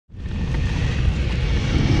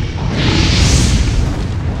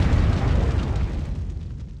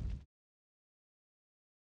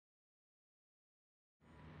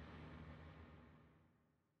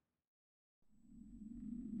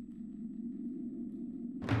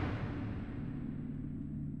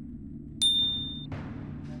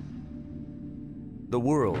The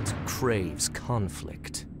world craves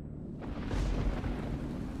conflict.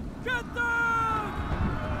 Get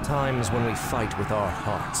them! Times when we fight with our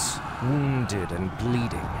hearts, wounded and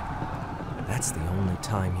bleeding. That's the only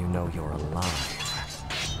time you know you're alive.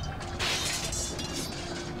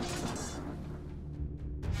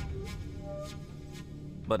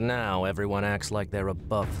 But now everyone acts like they're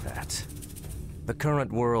above that. The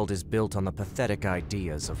current world is built on the pathetic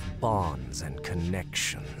ideas of bonds and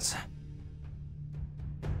connections.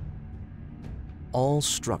 All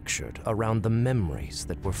structured around the memories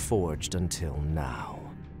that were forged until now.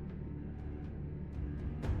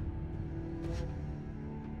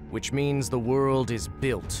 Which means the world is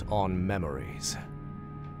built on memories.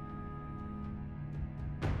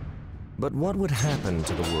 But what would happen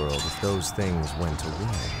to the world if those things went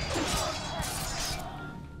away?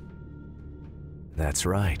 That's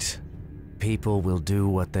right. People will do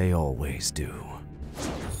what they always do.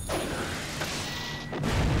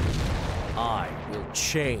 I will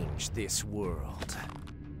change this world.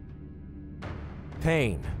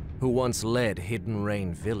 Pain, who once led Hidden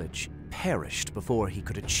Rain Village, perished before he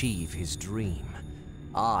could achieve his dream.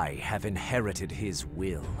 I have inherited his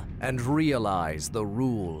will and realized the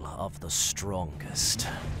rule of the strongest.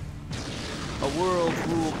 A world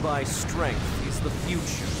ruled by strength is the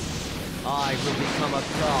future. I will become a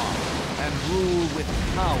god and rule with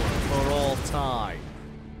power for all time.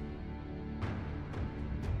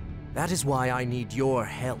 That is why I need your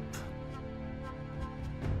help.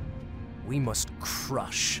 We must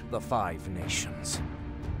crush the 5 nations.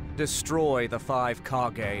 Destroy the 5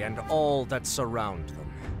 Kage and all that surround them.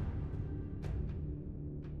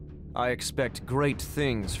 I expect great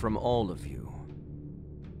things from all of you.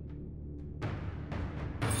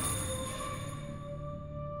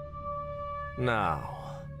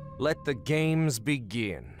 Now, let the games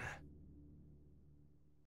begin.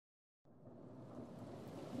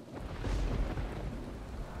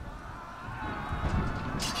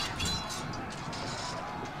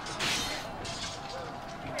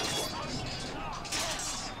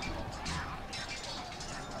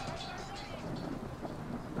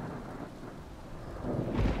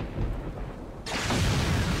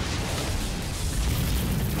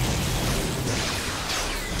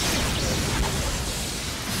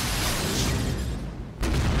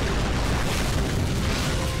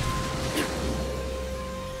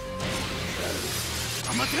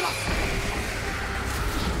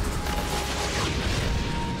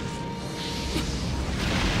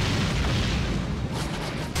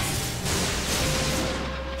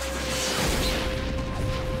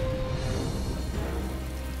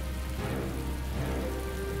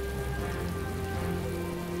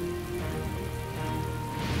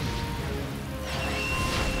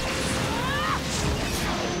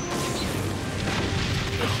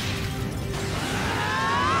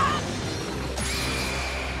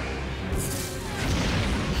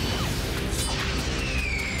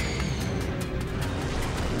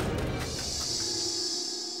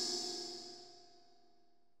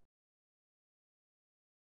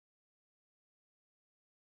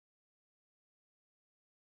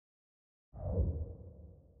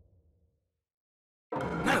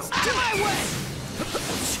 Now, to my way!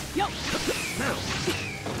 Yo! Now!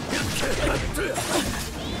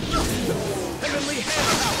 Heavenly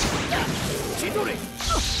hand power! Chidori!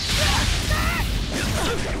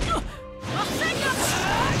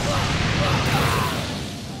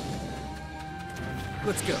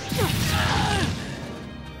 Let's go.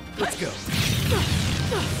 Let's go.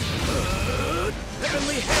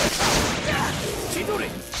 Heavenly hand power! Chidori!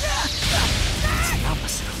 It's the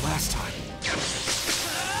opposite of last time.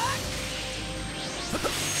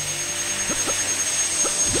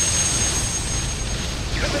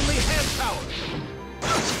 Heavenly hand power!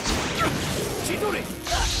 Chidori!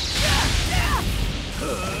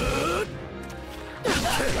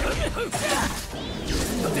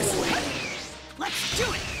 This way! Let's do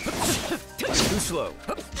it! Too slow.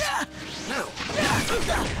 Now!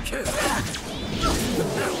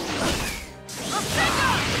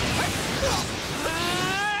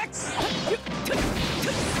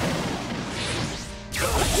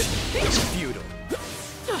 Feudal.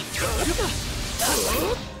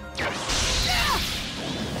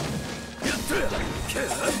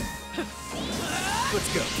 Let's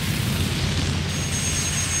go.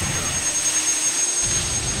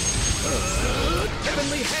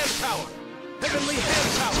 Heavenly hand power. Heavenly hand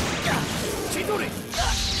power. Chidori.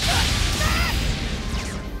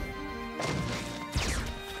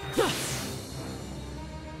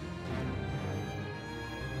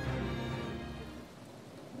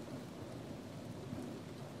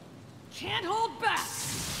 Can't hold back!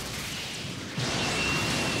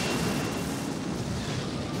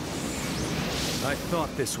 I thought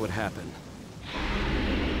this would happen.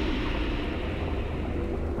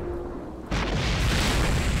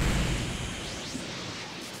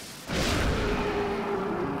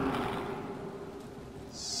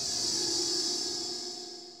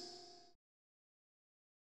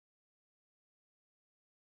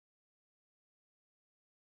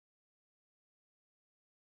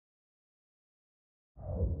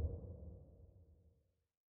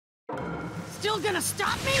 Still gonna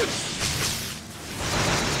stop me?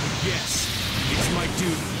 Yes, it's my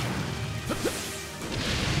duty.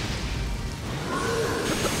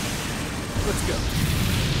 Let's go.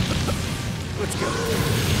 Let's go.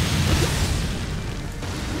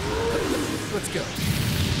 Let's go.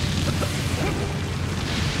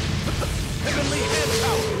 Heavenly Hand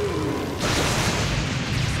Power!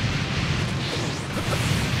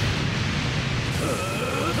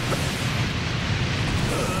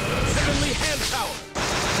 Heavenly Hand Power!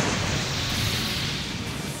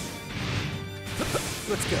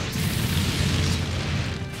 Let's go.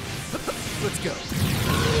 Let's go.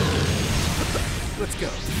 Let's go.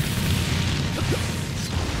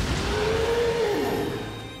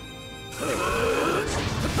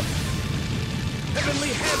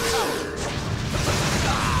 Heavenly Hand Power!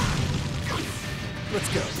 Let's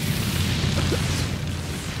go.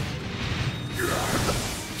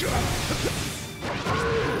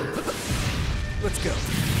 Let's go.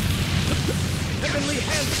 Heavenly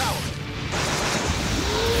Hand Power!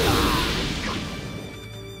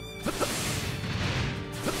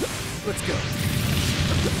 Let's go.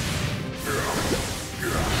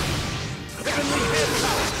 Heavenly Hand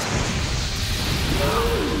Power!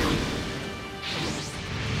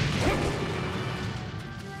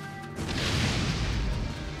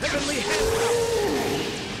 Heavenly Hand Power!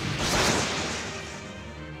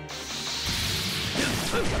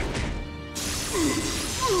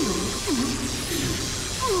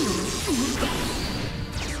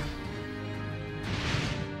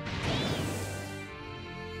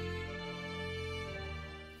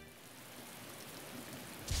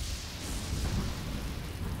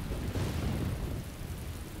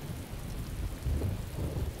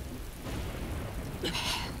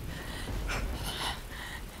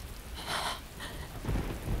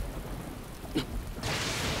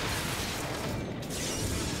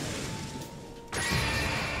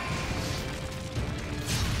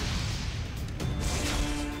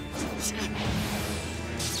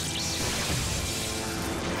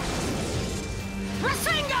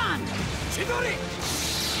 Rasengan! Chidori!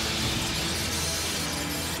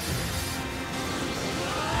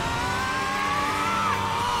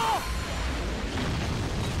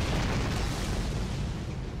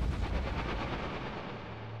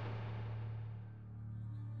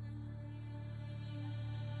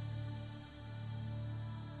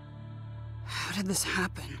 How did this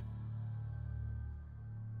happen?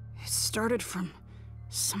 It started from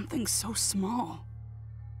something so small.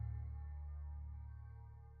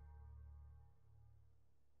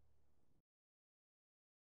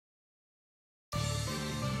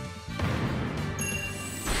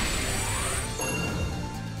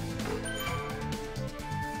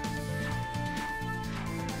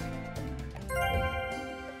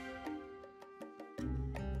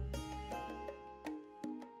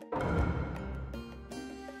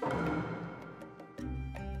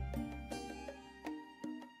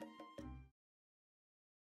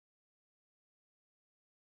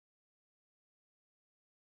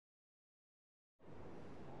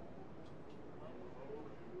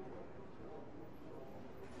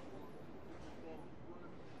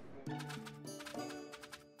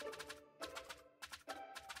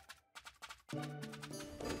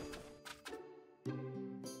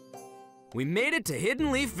 We made it to Hidden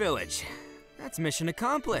Leaf Village. That's mission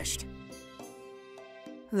accomplished.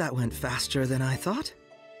 That went faster than I thought.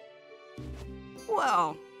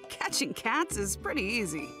 Well, catching cats is pretty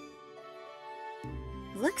easy.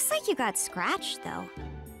 Looks like you got scratched, though.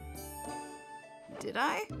 Did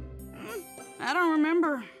I? I don't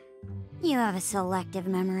remember. You have a selective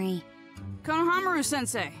memory.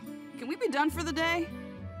 Konohamaru-sensei, can we be done for the day?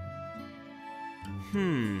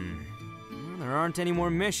 Well, there aren't any more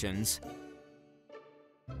missions.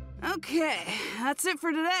 Okay, that's it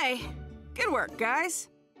for today. Good work, guys.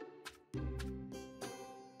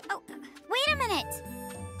 Oh, wait a minute!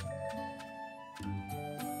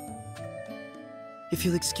 If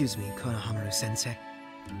you'll excuse me, Konohamaru-sensei.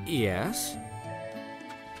 Yes?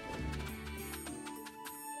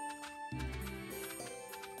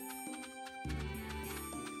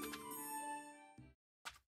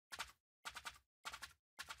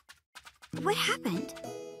 What happened?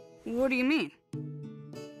 What do you mean?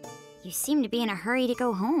 You You seem to be in a hurry to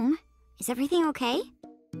go home. Is everything okay?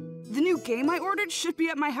 The new game I ordered should be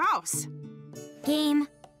at my house. Game?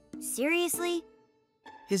 Seriously?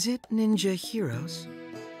 Is it Ninja Heroes?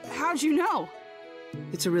 How'd you know?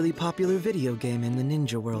 It's a really popular video game in the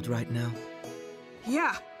ninja world right now.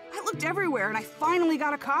 Yeah, I looked everywhere and I finally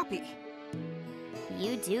got a copy.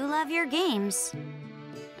 You do love your games.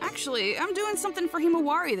 Actually, I'm doing something for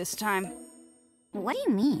Himawari this time. What do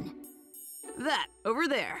you mean? That, over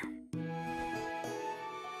there.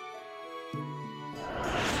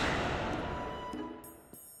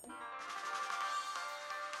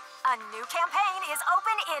 A new campaign is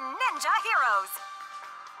open in Ninja Heroes.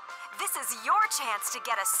 This is your chance to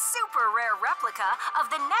get a super rare replica of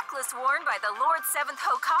the necklace worn by the Lord 7th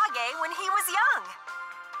Hokage when he was young.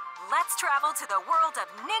 Let's travel to the world of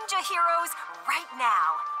Ninja Heroes right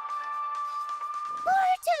now.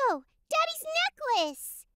 Boruto! Daddy's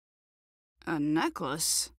necklace! A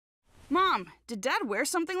necklace? Mom, did Dad wear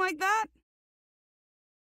something like that?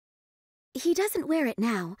 He doesn't wear it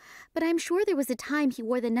now, but I'm sure there was a time he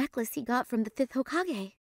wore the necklace he got from the 5th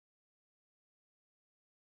Hokage.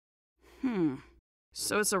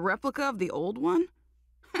 So it's a replica of the old one?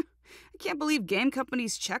 I can't believe game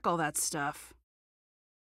companies check all that stuff.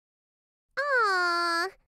 Aww.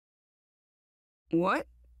 What?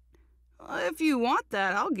 If you want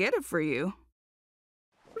that, I'll get it for you.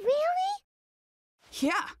 Really?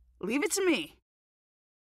 Yeah, leave it to me.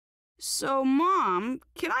 So, Mom,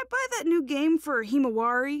 can I buy that new game for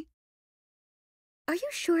Himawari? Are you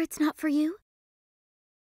sure it's not for you?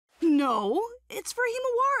 No, it's for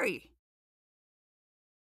Himawari.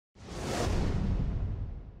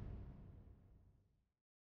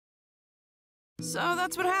 So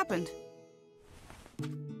that's what happened.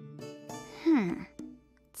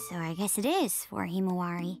 So I guess it is for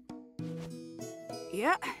Himawari.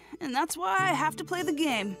 Yeah, and that's why I have to play the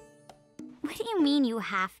game. What do you mean you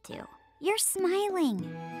have to? You're smiling.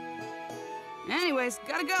 Anyways,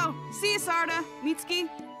 gotta go. See you, Sarda. Mitsuki.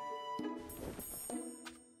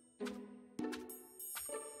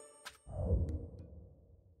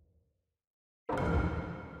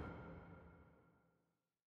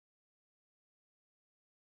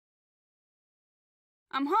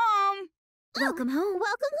 I'm home. Welcome home.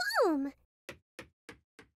 Welcome home.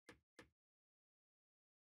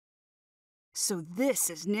 So this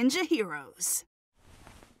is Ninja Heroes.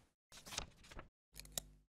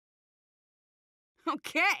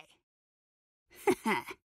 Okay.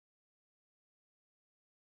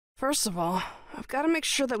 First of all, I've got to make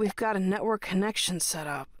sure that we've got a network connection set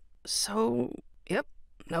up. So, yep,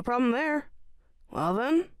 no problem there. Well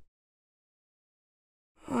then.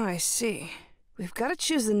 Oh, I see. We've got to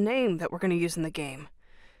choose the name that we're going to use in the game.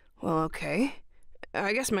 Well, okay.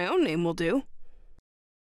 I guess my own name will do.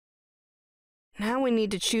 Now we need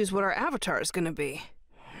to choose what our avatar is going to be.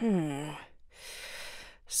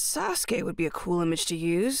 Sasuke would be a cool image to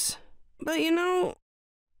use. But you know,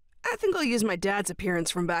 I think I'll use my dad's appearance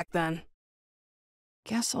from back then.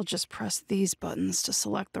 Guess I'll just press these buttons to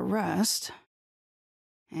select the rest.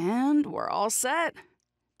 And we're all set.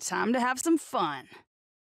 Time to have some fun.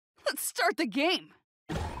 Let's start the game.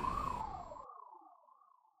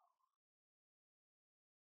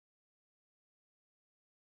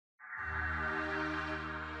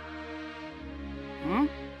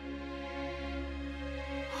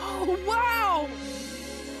 Oh, wow!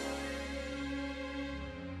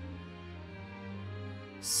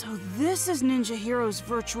 So this is Ninja Heroes'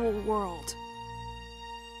 virtual world.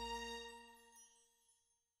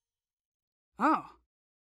 Oh.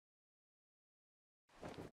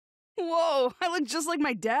 Whoa, I look just like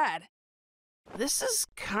my dad. This is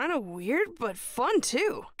kind of weird, but fun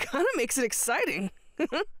too. Kind of makes it exciting.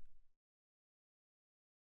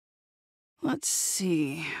 Let's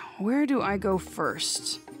see, where do I go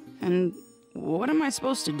first? And what am I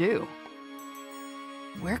supposed to do?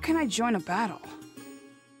 Where can I join a battle?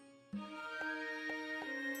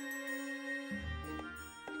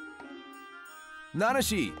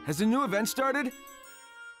 Nanashi, has a new event started?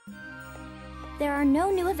 There are no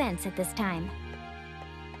new events at this time.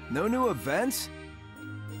 No new events?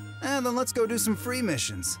 Then let's go do some free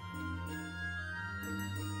missions.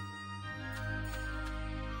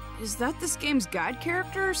 Is that this game's guide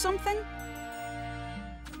character or something?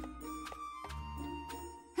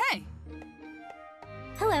 Hey!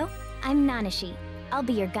 Hello, I'm Nanashi. I'll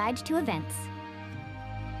be your guide to events.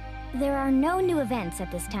 There are no new events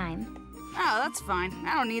at this time. Oh, that's fine.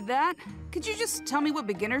 I don't need that. Could you just tell me what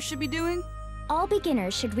beginners should be doing? All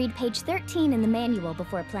beginners should read page 13 in the manual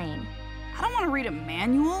before playing. I don't want to read a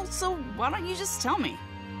manual, so why don't you just tell me?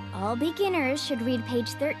 All beginners should read page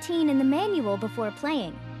 13 in the manual before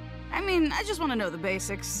playing. I mean, I just want to know the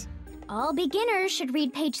basics. All beginners should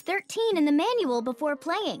read page 13 in the manual before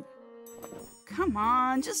playing. Come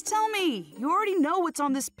on, just tell me. You already know what's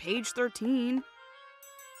on this page 13.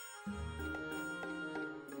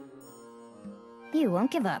 You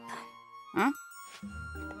won't give up. Huh?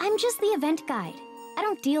 I'm just the event guide. I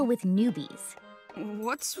don't deal with newbies.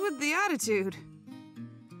 What's with the attitude?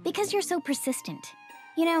 Because you're so persistent.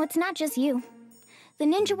 You know, it's not just you. The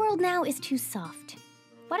ninja world now is too soft.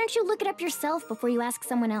 Why don't you look it up yourself before you ask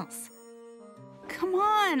someone else? Come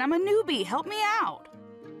on, I'm a newbie. Help me out.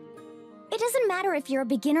 It doesn't matter if you're a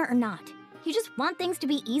beginner or not. You just want things to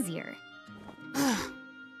be easier.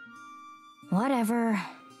 Whatever.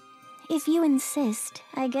 If you insist,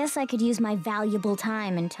 I guess I could use my valuable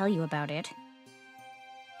time and tell you about it.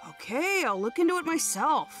 Okay, I'll look into it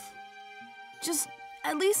myself. Just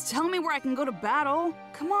at least tell me where I can go to battle.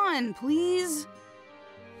 Come on, please.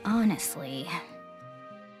 Honestly.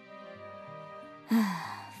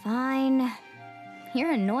 Fine.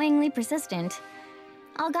 You're annoyingly persistent.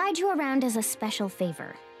 I'll guide you around as a special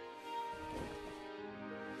favor.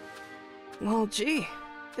 Well, gee,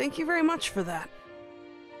 thank you very much for that.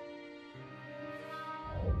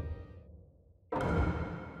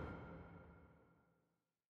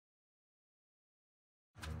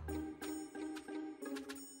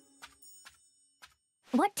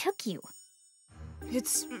 What took you?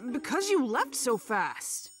 It's because you left so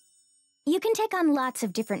fast. You can take on lots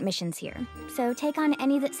of different missions here, so take on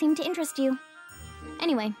any that seem to interest you.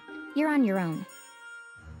 Anyway, you're on your own.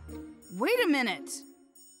 Wait a minute.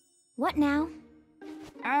 What now?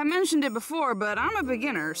 I mentioned it before, but I'm a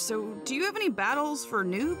beginner, so do you have any battles for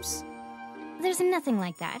noobs? There's nothing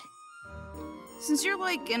like that. Since you're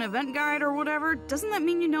like an event guide or whatever, doesn't that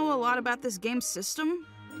mean you know a lot about this game's system?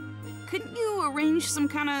 Couldn't you arrange some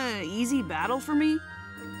kind of easy battle for me?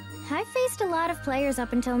 I've faced a lot of players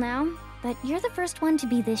up until now, but you're the first one to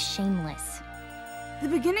be this shameless. The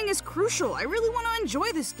beginning is crucial. I really want to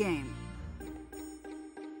enjoy this game.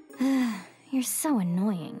 You're so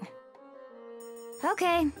annoying.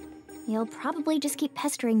 Okay, you'll probably just keep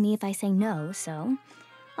pestering me if I say no, so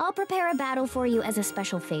I'll prepare a battle for you as a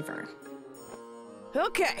special favor.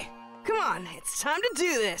 Okay, come on, it's time to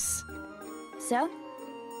do this. So,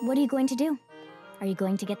 what are you going to do? Are you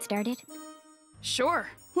going to get started? Sure,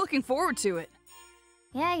 looking forward to it.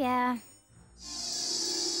 Yeah.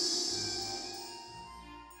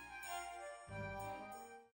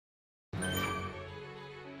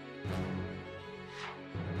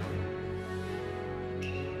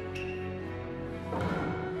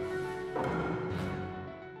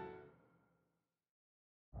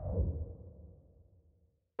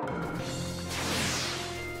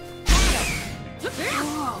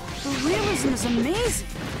 Whoa, the realism is amazing.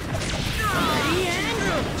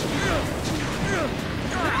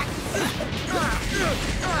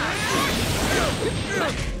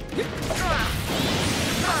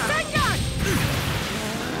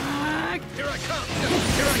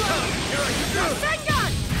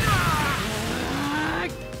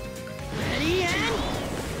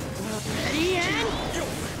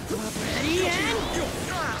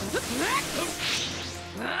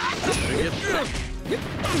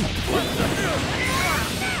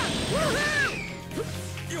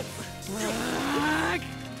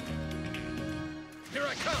 Here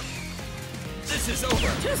I come! This is over!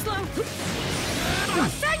 Too slow!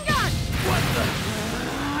 Sengun! What the?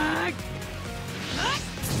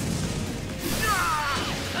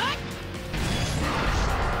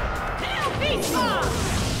 Hail Beast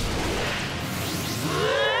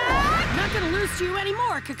Not gonna lose to you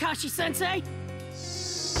anymore, Kakashi-sensei!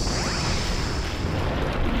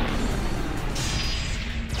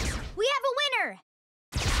 We have a winner!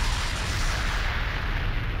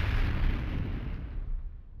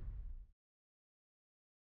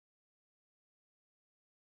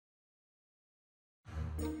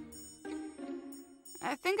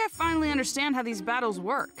 I think I finally understand how these battles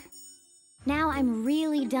work. Now I'm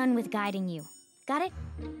really done with guiding you. Got it?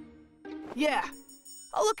 Yeah,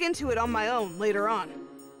 I'll look into it on my own later on.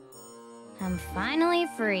 I'm finally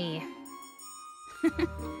free.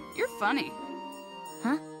 You're funny.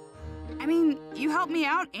 Huh? I mean, you helped me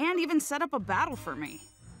out and even set up a battle for me.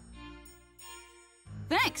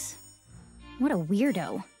 Thanks. What a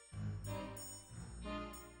weirdo.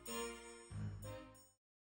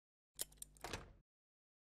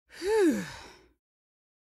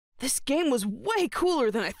 This game was way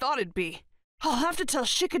cooler than I thought it'd be. I'll have to tell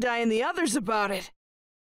Shikadai and the others about it.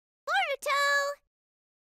 Boruto!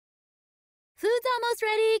 Food's almost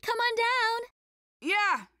ready. Come on down.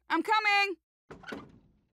 Yeah, I'm coming.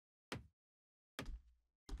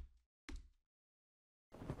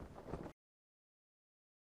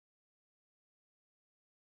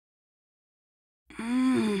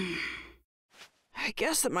 I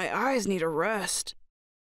guess that my eyes need a rest.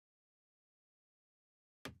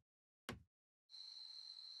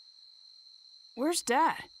 Where's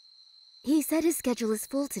Dad? He said his schedule is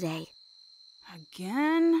full today.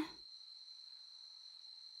 Again?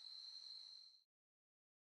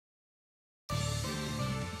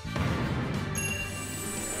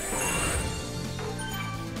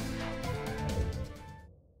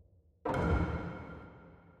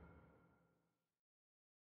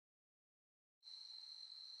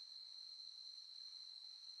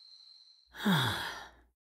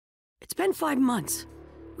 It's been 5 months.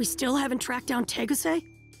 We still haven't tracked down Tegase?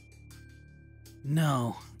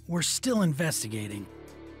 No, we're still investigating.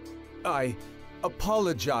 I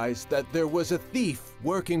apologize that there was a thief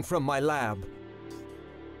working from my lab.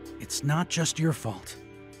 It's not just your fault.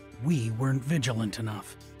 We weren't vigilant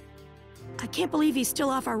enough. I can't believe he's still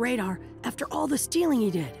off our radar after all the stealing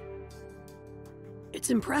he did. It's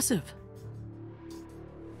impressive.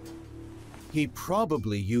 He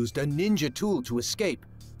probably used a ninja tool to escape.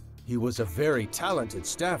 He was a very talented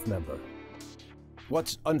staff member.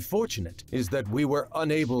 What's unfortunate is that we were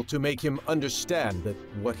unable to make him understand that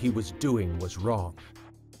what he was doing was wrong.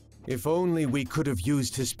 If only we could have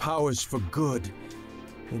used his powers for good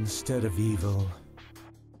instead of evil.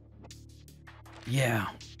 Yeah.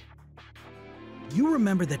 You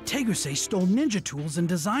remember that Tegase stole ninja tools and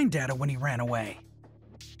design data when he ran away.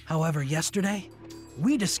 However, yesterday,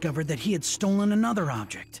 we discovered that he had stolen another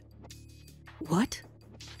object. What?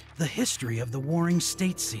 The history of the Warring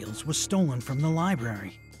State seals was stolen from the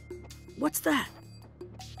library. What's that?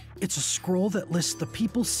 It's a scroll that lists the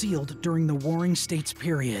people sealed during the Warring States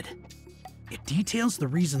period. It details the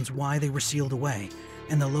reasons why they were sealed away,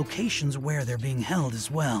 and the locations where they're being held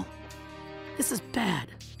as well. This is bad.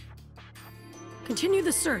 Continue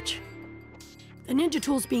the search. The ninja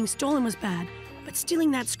tools being stolen was bad, but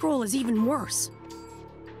stealing that scroll is even worse.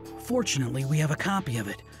 Fortunately, we have a copy of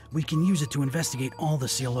it. We can use it to investigate all the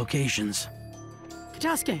seal locations.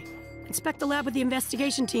 Katasuke, inspect the lab with the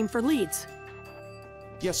investigation team for leads.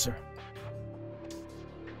 Yes, sir.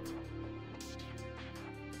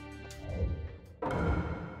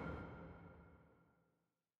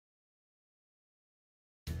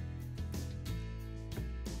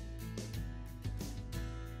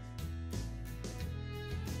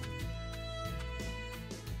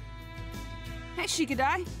 Hey,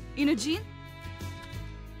 Shikadai. Inojin?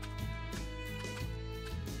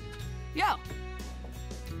 Yo.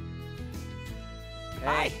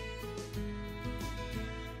 Hey.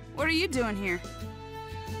 What are you doing here?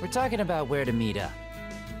 We're talking about where to meet up.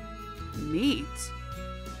 Meet?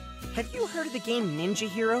 Have you heard of the game Ninja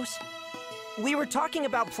Heroes? We were talking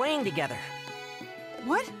about playing together.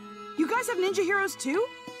 What? You guys have Ninja Heroes too?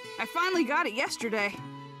 I finally got it yesterday.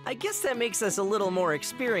 I guess that makes us a little more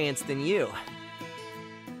experienced than you.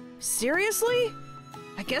 Seriously?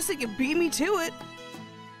 I guess they could beat me to it.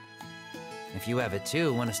 If you have it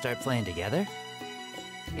too, want to start playing together?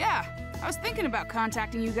 Yeah, I was thinking about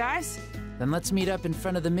contacting you guys. Then let's meet up in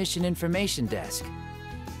front of the mission information desk.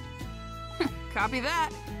 Copy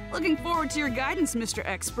that. Looking forward to your guidance, Mr.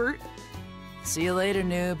 Expert. See you later,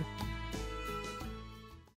 noob.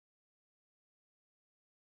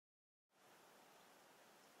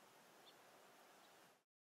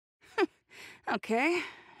 Okay,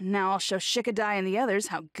 now I'll show Shikadai and the others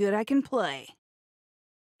how good I can play.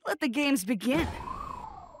 Let the games begin.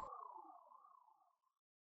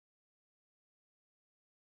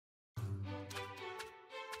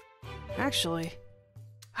 Actually,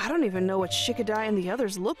 I don't even know what Shikadai and the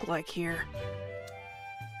others look like here.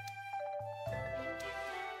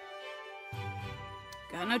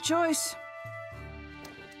 Got no choice.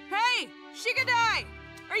 Hey, Shikadai!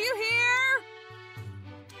 Are you here?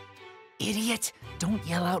 Idiot! Don't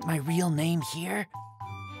yell out my real name here.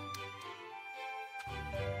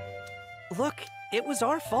 Look, it was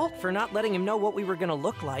our fault for not letting him know what we were gonna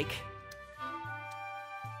look like.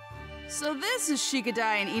 So this is Shikadai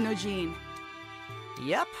and Inojin.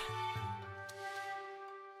 Yep.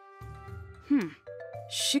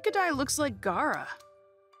 Shikadai looks like Gaara.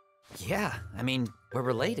 Yeah, I mean, we're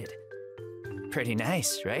related. Pretty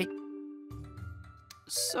nice, right?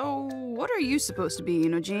 So, what are you supposed to be,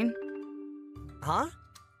 Inojin? Huh?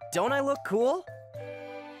 Don't I look cool?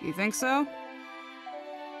 You think so?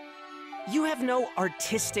 You have no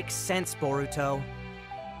artistic sense, Boruto.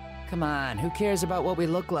 Come on, who cares about what we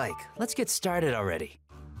look like? Let's get started already.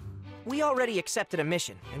 We already accepted a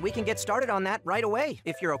mission, and we can get started on that right away,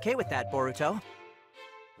 if you're okay with that, Boruto.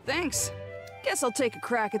 Thanks. Guess I'll take a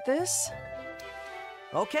crack at this.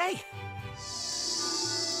 Okay.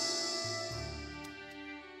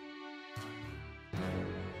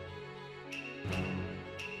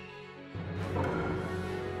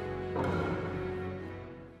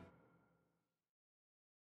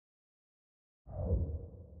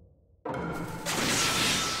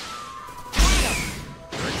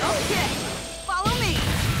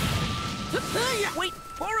 Wait,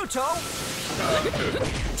 Boruto!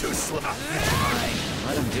 Too slow. Alright,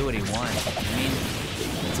 let him do what he wants. I mean,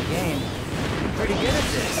 it's a game. I'm pretty good at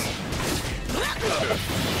this.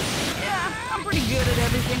 Yeah, I'm pretty good at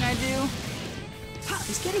everything I do.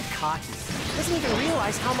 He's getting cocky. Doesn't even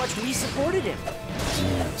realize how much we supported him.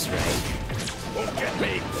 That's right. Won't get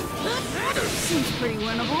me. Seems pretty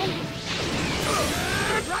winnable.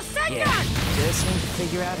 Yeah, just need to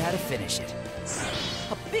figure out how to finish it.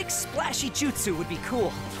 A big splashy jutsu would be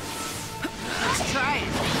cool. Let's try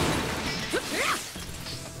it.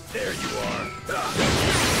 There you are.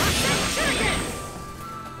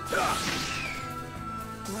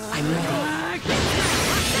 I'm ready.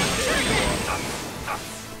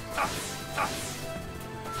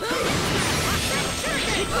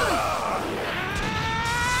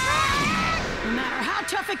 No matter how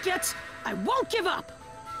tough it gets, I won't give up!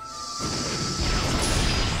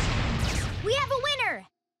 We have a winner!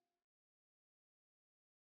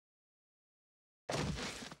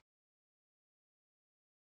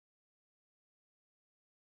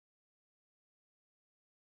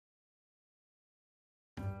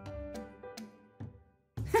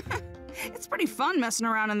 It's pretty fun messing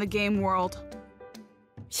around in the game world.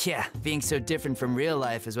 Yeah, being so different from real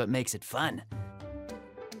life is what makes it fun.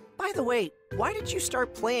 By the way, why did you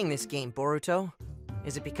start playing this game, Boruto?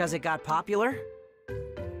 Is it because it got popular?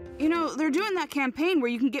 You know, they're doing that campaign where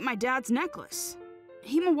you can get my dad's necklace.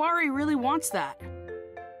 Himawari really wants that.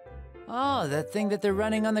 Oh, that thing that they're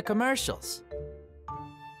running on the commercials.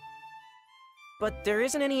 But there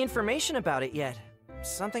isn't any information about it yet.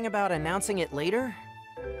 Something about announcing it later?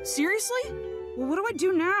 Seriously? Well, what do I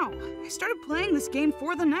do now? I started playing this game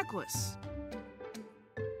for the necklace.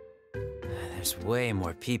 There's way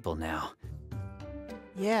more people now.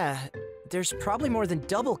 Yeah, there's probably more than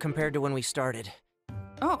double compared to when we started.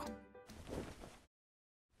 Oh.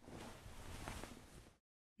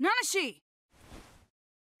 Nanashi!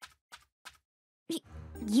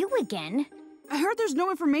 You again? I heard there's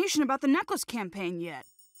no information about the necklace campaign yet.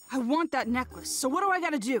 I want that necklace, so what do I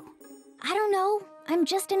gotta do? I don't know. I'm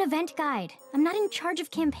just an event guide. I'm not in charge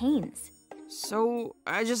of campaigns. So,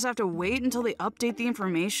 I just have to wait until they update the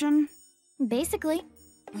information? Basically.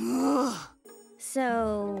 Ugh.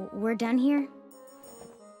 So, we're done here?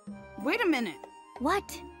 Wait a minute.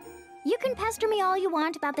 What? You can pester me all you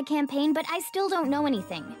want about the campaign, but I still don't know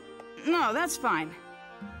anything. No, that's fine.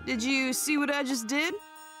 Did you see what I just did?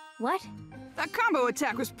 What? That combo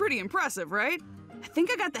attack was pretty impressive, right? I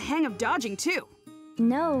think I got the hang of dodging too.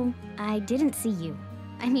 No, I didn't see you.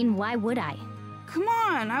 I mean, why would I? Come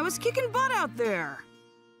on, I was kicking butt out there.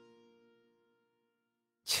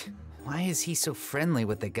 Why is he so friendly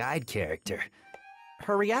with the guide character?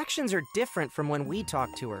 Her reactions are different from when we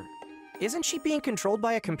talk to her. Isn't she being controlled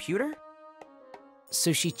by a computer?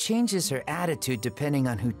 So she changes her attitude depending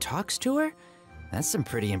on who talks to her? That's some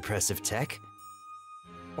pretty impressive tech.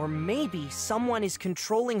 Or maybe someone is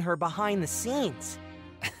controlling her behind the scenes.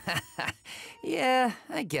 Yeah,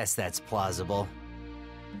 I guess that's plausible.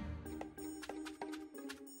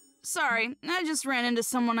 Sorry, I just ran into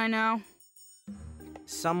someone I know.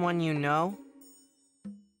 Someone you know?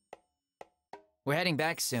 We're heading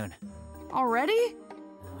back soon. Already?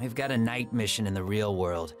 We've got a night mission in the real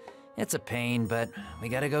world. It's a pain, but we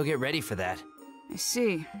gotta go get ready for that. I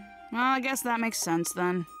see. Well, I guess that makes sense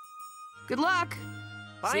then. Good luck!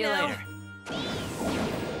 Bye. See you later.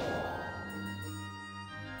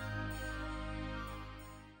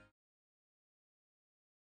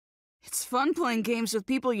 It's fun playing games with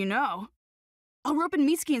people you know. I'll rope in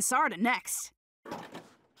Mitsuki and Sarada next.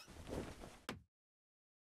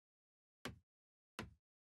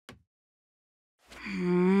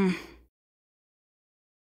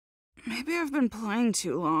 Maybe I've been playing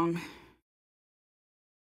too long.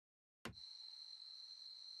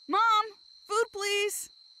 Mom! Food, please!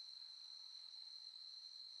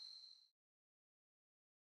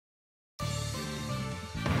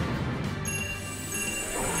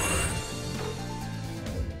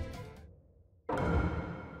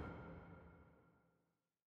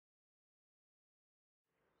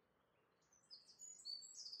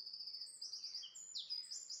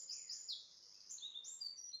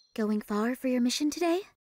 Going far for your mission today?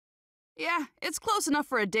 Yeah, it's close enough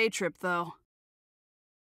for a day trip, though.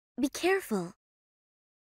 Be careful.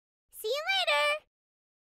 See you later!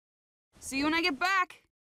 See you when I get back!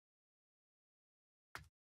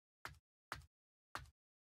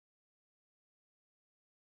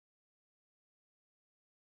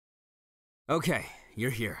 Okay,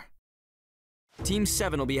 you're here. Team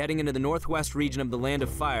 7 will be heading into the northwest region of the Land of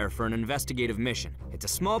Fire for an investigative mission. It's a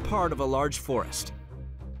small part of a large forest.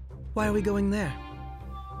 Why are we going there?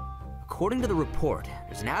 A according to the report,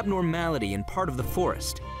 there's an abnormality in part of the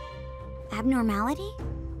forest. Abnormality?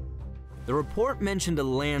 The report mentioned a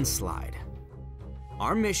landslide.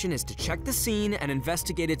 Our mission is to check the scene and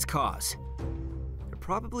investigate its cause. There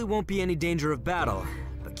probably won't be any danger of battle,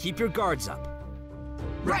 but keep your guards up.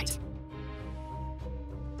 Right.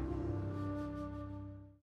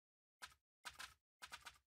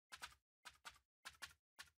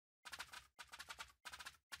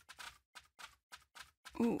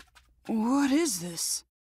 What is this?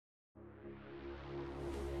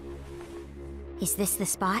 Is this the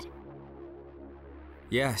spot?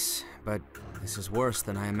 Yes, but this is worse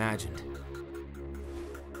than I imagined.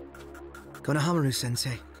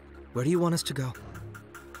 Konohamaru-sensei, where do you want us to go?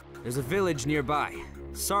 There's a village nearby.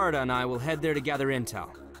 Sarada and I will head there to gather intel.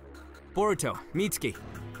 Boruto, Mitsuki,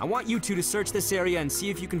 I want you two to search this area and see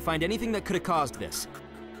if you can find anything that could have caused this.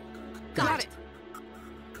 Got it.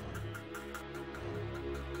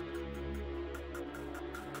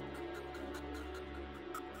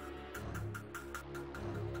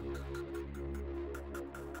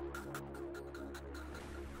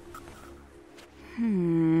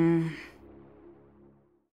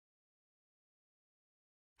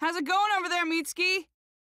 How's it going over there, Mitsuki?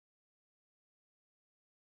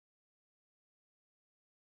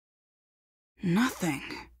 Nothing.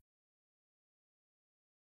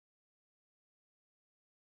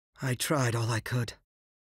 I tried all I could.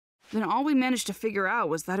 Then all we managed to figure out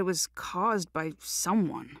was that it was caused by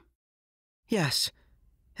someone. Yes,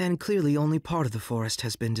 and clearly only part of the forest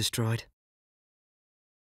has been destroyed.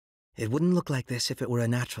 It wouldn't look like this if it were a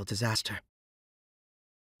natural disaster.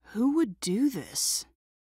 Who would do this?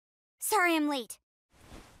 Sorry I'm late.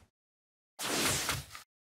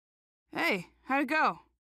 Hey, how'd it go?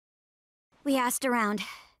 We asked around.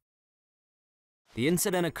 The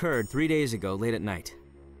incident occurred 3 days ago, late at night.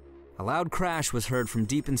 A loud crash was heard from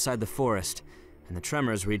deep inside the forest, and the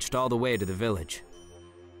tremors reached all the way to the village.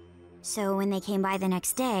 So when they came by the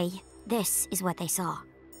next day, this is what they saw.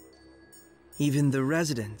 Even the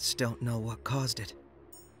residents don't know what caused it.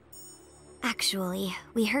 Actually,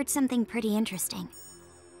 we heard something pretty interesting.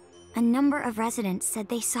 A number of residents said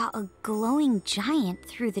they saw a glowing giant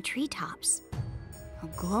through the treetops. A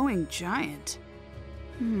glowing giant?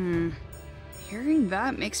 Hearing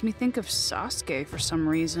that makes me think of Sasuke for some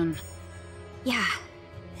reason. Yeah,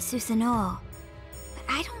 Susanoo. But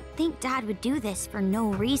I don't think Dad would do this for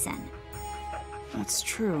no reason. That's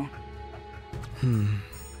true.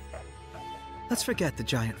 Let's forget the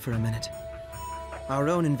giant for a minute. Our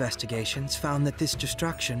own investigations found that this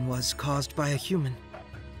destruction was caused by a human.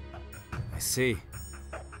 I see.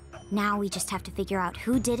 Now we just have to figure out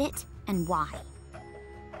who did it and why.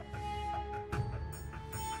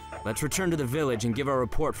 Let's return to the village and give our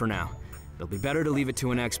report for now. It'll be better to leave it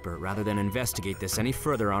to an expert rather than investigate this any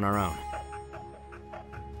further on our own.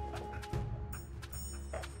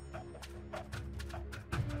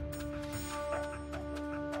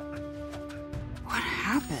 What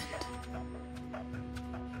happened?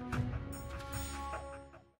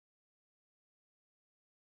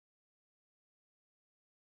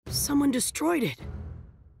 Someone destroyed it.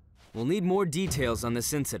 We'll need more details on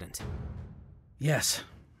this incident. Yes,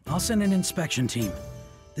 I'll send an inspection team.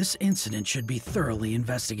 This incident should be thoroughly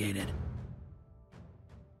investigated.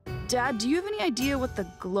 Dad, do you have any idea what the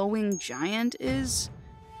glowing giant is?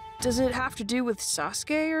 Does it have to do with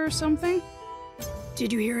Sasuke or something?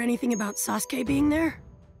 Did you hear anything about Sasuke being there?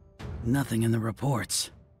 Nothing in the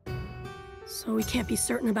reports. So we can't be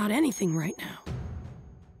certain about anything right now.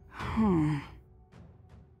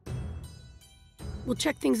 We'll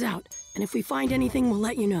check things out, and if we find anything, we'll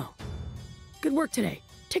let you know. Good work today.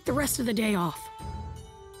 Take the rest of the day off.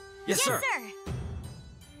 Yes, sir.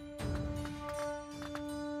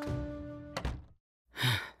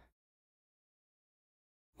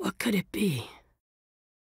 What could it be?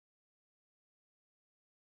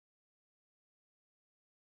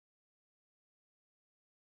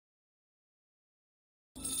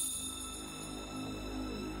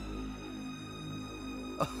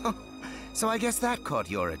 Oh, so I guess that caught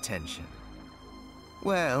your attention.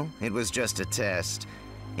 Well, it was just a test.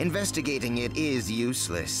 Investigating it is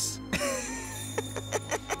useless.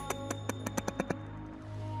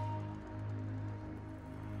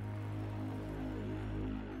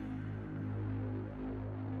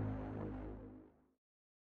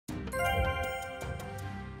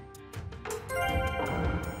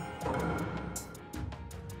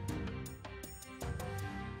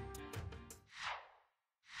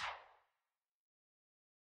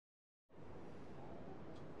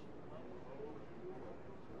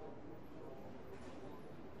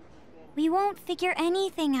 We won't figure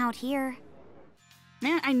anything out here.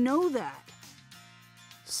 Man, I know that.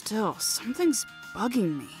 Still, something's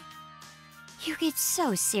bugging me. You get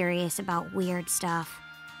so serious about weird stuff.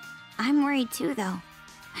 I'm worried too, though.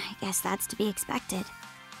 I guess that's to be expected.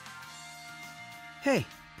 Hey,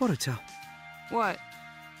 Boruto. What?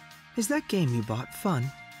 Is that game you bought fun?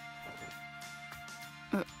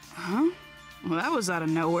 Huh? Well, that was out of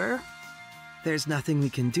nowhere. There's nothing we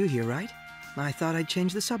can do here, right? I thought I'd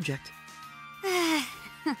change the subject.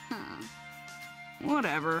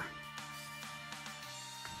 Whatever.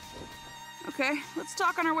 Okay, let's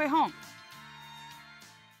talk on our way home.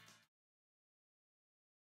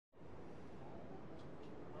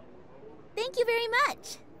 Thank you very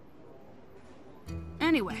much.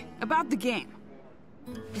 Anyway, about the game.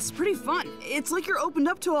 It's pretty fun. It's like you're opened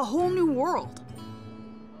up to a whole new world.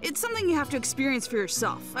 It's something you have to experience for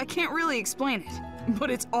yourself. I can't really explain it, but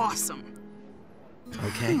it's awesome.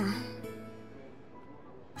 Okay.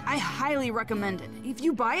 I highly recommend it. If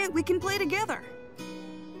you buy it, we can play together.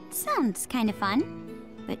 Sounds kind of fun,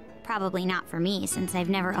 but probably not for me since I've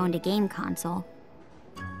never owned a game console.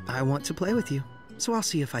 I want to play with you, so I'll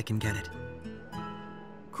see if I can get it.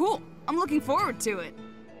 Cool. I'm looking forward to it.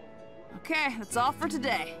 Okay, that's all for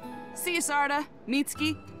today. See you, Sarda.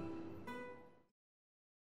 Mitsuki.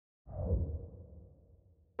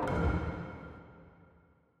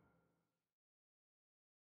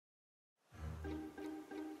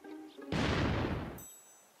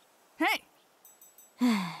 Hey!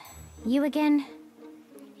 You again?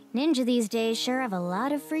 Ninja these days sure have a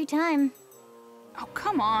lot of free time. Oh,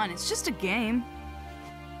 come on. It's just a game.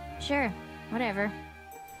 Sure, whatever.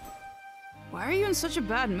 Why are you in such a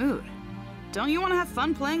bad mood? Don't you want to have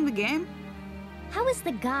fun playing the game? How is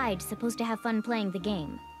the guide supposed to have fun playing the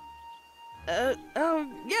game?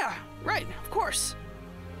 Yeah, right, of course.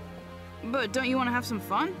 But don't you want to have some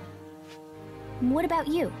fun? What about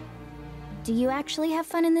you? Do you actually have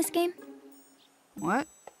fun in this game? What?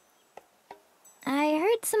 I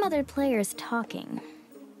heard some other players talking.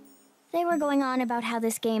 They were going on about how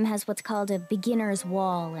this game has what's called a beginner's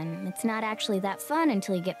wall, and it's not actually that fun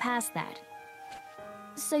until you get past that.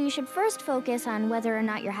 So you should first focus on whether or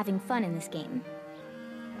not you're having fun in this game.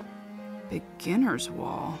 Beginner's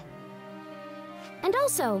wall? And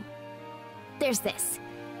also, there's this.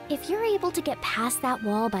 If you're able to get past that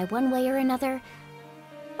wall by one way or another,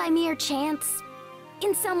 by mere chance,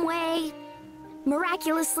 in some way,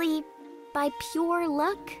 miraculously, by pure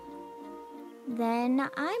luck, then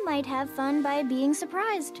I might have fun by being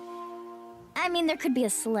surprised. I mean, there could be a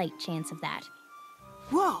slight chance of that.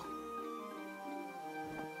 Whoa!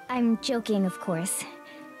 I'm joking, of course.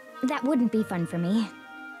 That wouldn't be fun for me.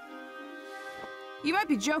 You might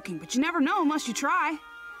be joking, but you never know unless you try.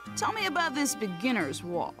 Tell me about this beginner's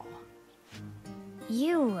wall.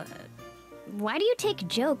 Why do you take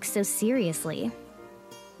jokes so seriously?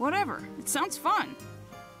 Whatever. It sounds fun.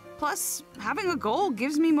 Plus, having a goal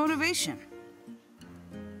gives me motivation.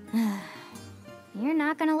 You're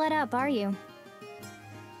not gonna let up, are you?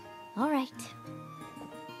 All right.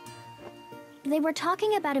 They were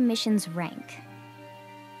talking about a mission's rank.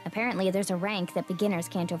 Apparently, there's a rank that beginners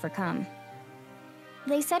can't overcome.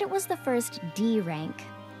 They said it was the first D rank.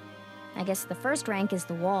 I guess the first rank is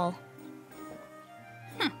the wall.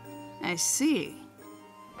 I see.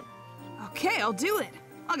 Okay, I'll do it.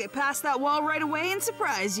 I'll get past that wall right away and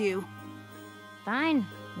surprise you. Fine,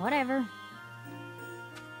 whatever.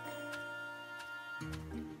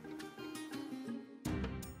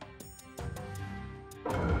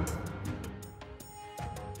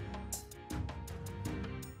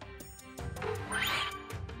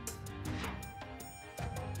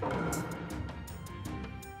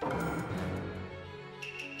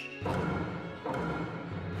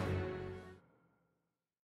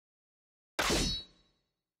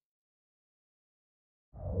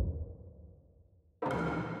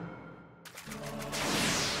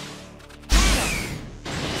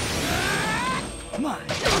 Come on,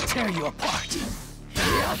 I'll tear you apart.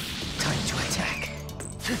 Time to attack.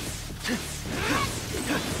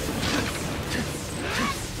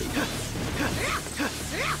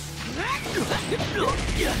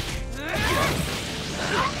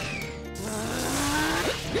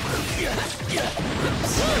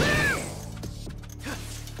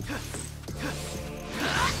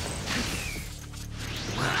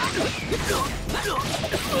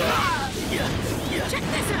 Check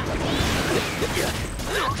this out!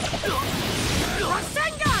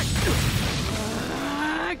 Rasengan!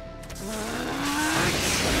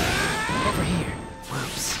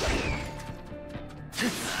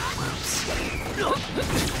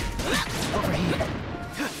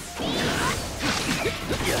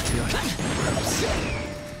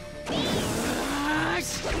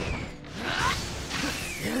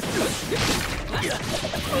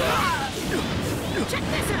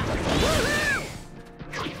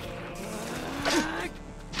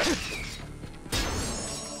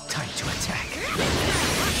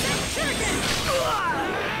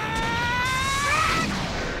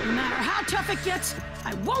 it gets,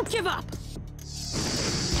 I won't give up!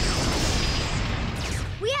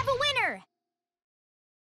 We have a winner!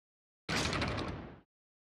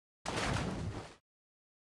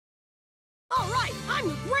 All right, I'm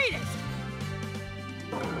the greatest!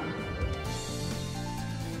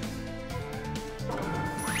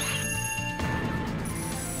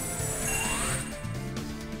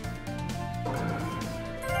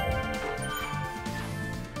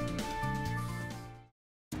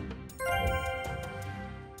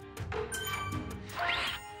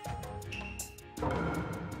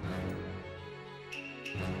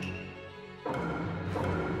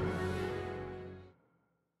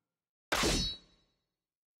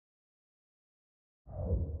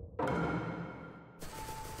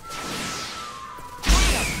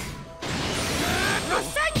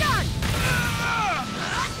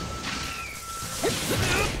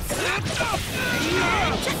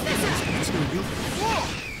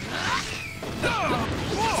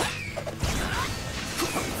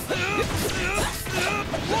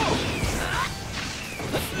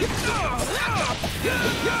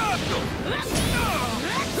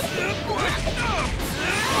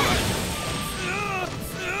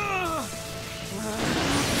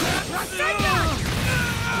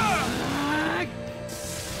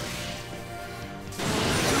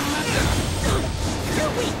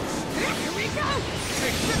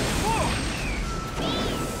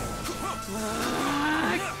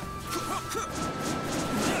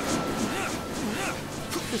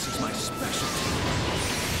 This is my specialty.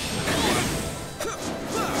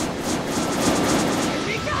 Here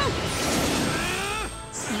we go!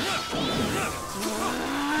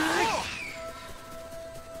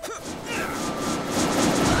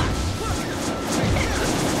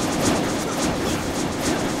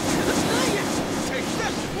 Take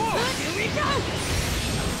that! Here we go!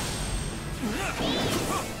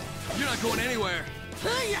 You're not going anywhere.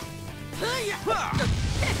 Take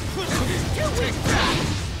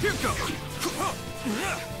Here goes.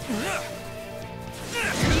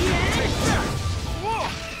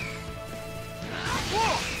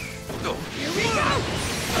 Here we go!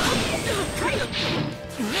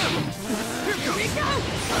 Here we go!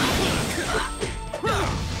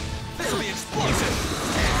 This'll be explosive.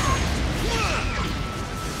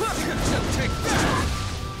 Take that.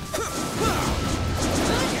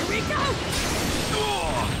 Here we go!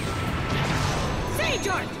 Sage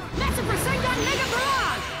Art! Massive Rasengan Mega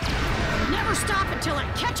Barrage! Never stop until I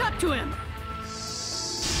catch up to him!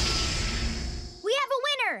 We have a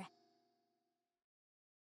winner!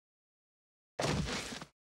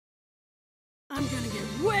 I'm gonna get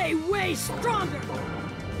way, way stronger!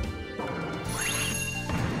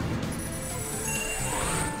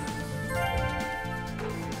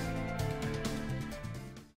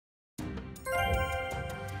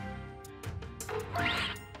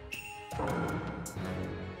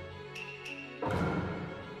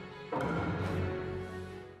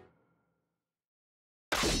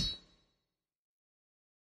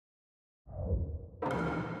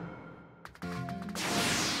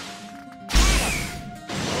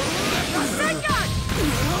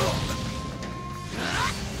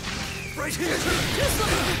 Right here.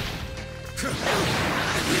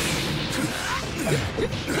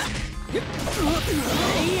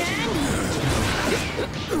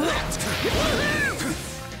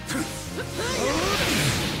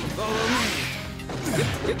 Follow me.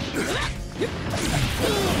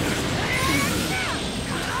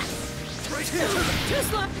 Right here. Too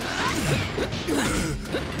slow.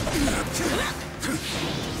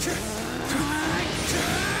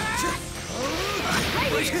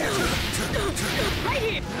 Right here. Right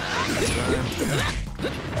here.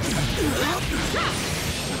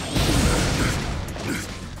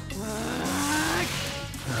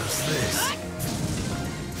 How's this?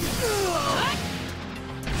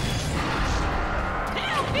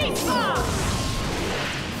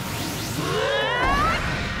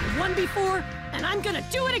 1v4, and I'm gonna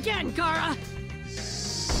do it again, Gara!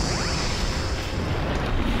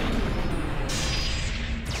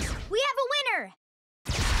 We have a winner!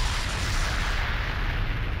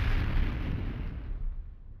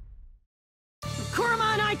 When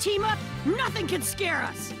Kurama and I team up, nothing can scare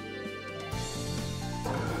us!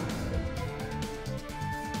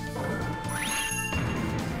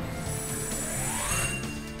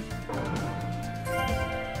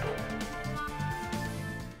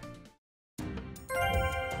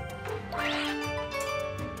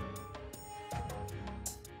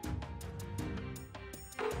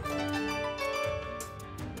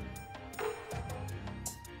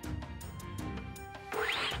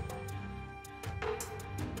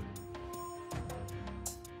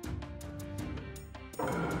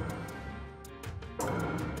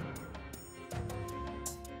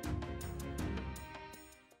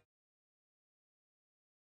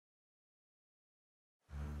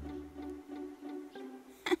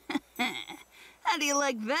 How do you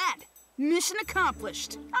like that? Mission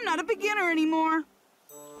accomplished. I'm not a beginner anymore.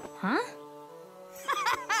 Huh?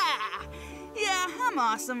 Yeah, I'm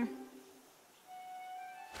awesome.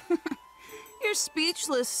 You're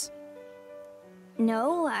speechless.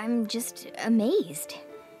 No, I'm just amazed.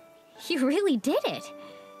 You really did it.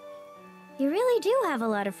 You really do have a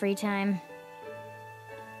lot of free time.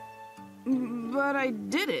 But I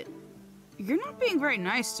did it. You're not being very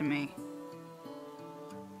nice to me.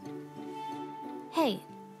 Hey,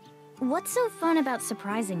 what's so fun about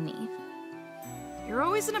surprising me? You're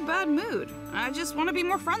always in a bad mood. I just want to be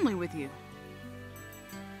more friendly with you.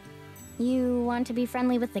 You want to be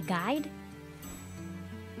friendly with the guide?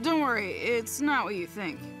 Don't worry, it's not what you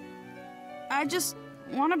think. I just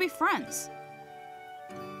want to be friends.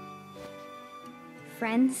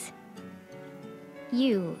 Friends?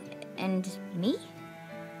 You and me?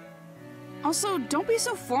 Also, don't be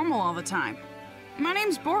so formal all the time. My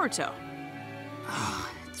name's Boruto.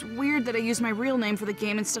 It's weird that I use my real name for the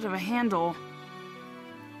game instead of a handle.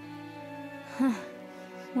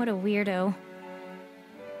 What a weirdo.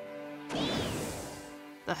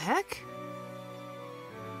 The heck?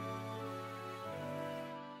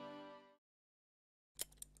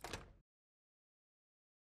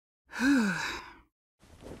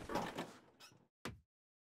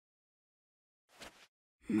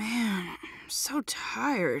 Man, I'm so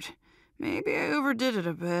tired. Maybe I overdid it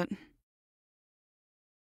a bit.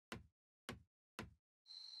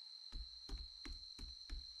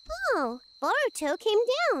 Oh, Boruto came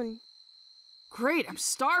down. Great, I'm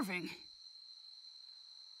starving.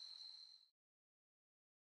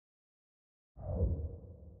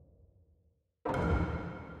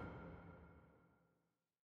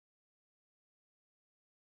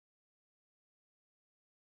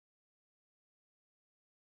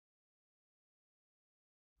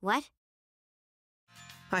 What?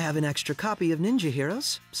 I have an extra copy of Ninja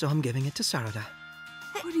Heroes, so I'm giving it to Sarada.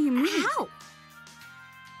 What do you mean? How?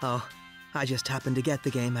 Oh, I just happened to get the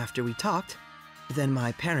game after we talked. Then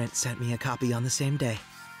my parents sent me a copy on the same day.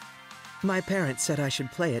 My parents said I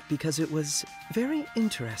should play it because it was very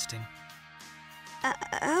interesting.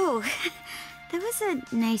 Oh, that was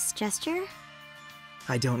a nice gesture.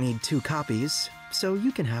 I don't need 2 copies, so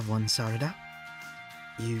you can have one, Sarada.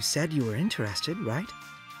 You said you were interested, right?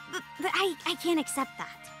 But I can't accept that.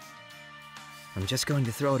 I'm just going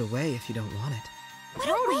to throw it away if you don't want it. What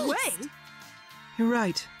Throw a it waste! away? You're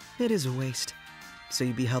right, it is a waste. So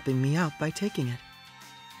you'd be helping me out by taking it.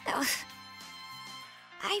 Ugh.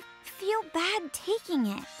 I feel bad taking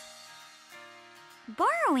it.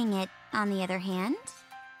 Borrowing it, on the other hand.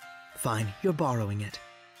 Fine, you're borrowing it.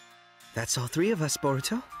 That's all 3 of us,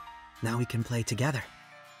 Boruto. Now we can play together.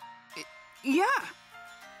 Yeah.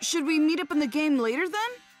 Should we meet up in the game later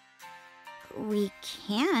then? We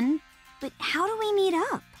can, but how do we meet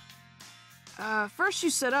up? First you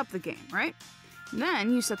set up the game, right?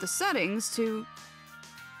 Then you set the settings to...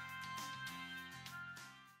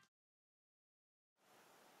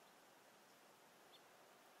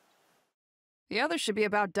 The others should be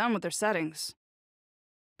about done with their settings.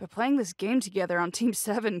 But playing this game together on Team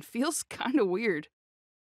 7 feels kinda weird.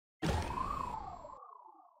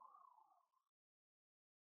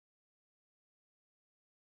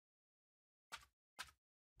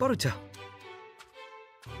 Boruto.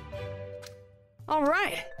 All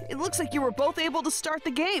right, it looks like you were both able to start the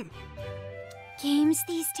game. Games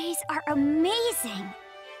these days are amazing.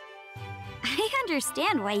 I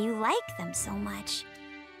understand why you like them so much.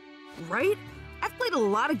 Right? I've played a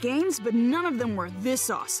lot of games, but none of them were this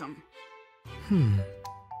awesome.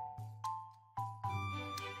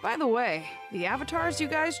 By the way, the avatars you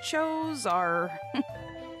guys chose are...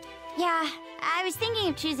 Yeah, I was thinking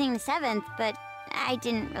of choosing the 7th, but I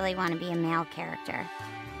didn't really want to be a male character.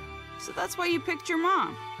 So that's why you picked your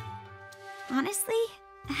mom. Honestly,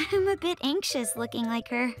 I'm a bit anxious looking like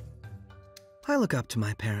her. I look up to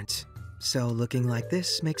my parents, so looking like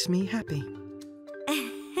this makes me happy.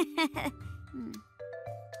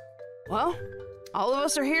 Well, all of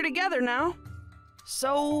us are here together now.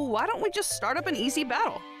 So why don't we just start up an easy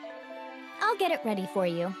battle? I'll get it ready for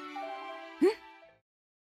you.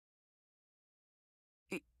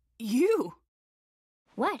 You?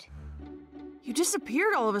 What? You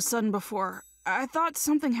disappeared all of a sudden before. I thought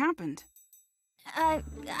something happened. I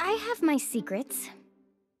have my secrets.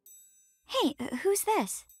 Hey, who's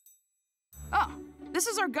this? Oh, this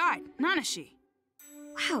is our guide, Nanashi.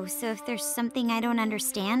 Wow, so if there's something I don't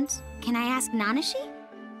understand, can I ask Nanashi?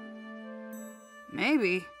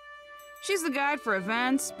 Maybe. She's the guide for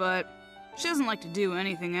events, but she doesn't like to do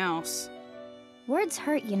anything else. Words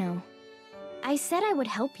hurt, you know. I said I would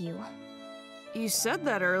help you. You said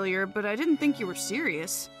that earlier, but I didn't think you were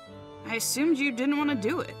serious. I assumed you didn't want to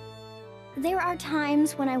do it. There are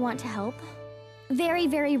times when I want to help. Very,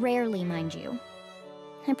 very rarely, mind you.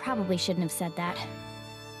 I probably shouldn't have said that.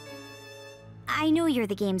 I know you're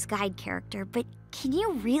the game's guide character, but can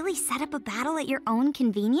you really set up a battle at your own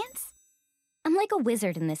convenience? I'm like a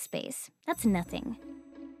wizard in this space. That's nothing.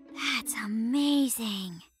 That's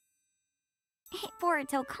amazing. Hey,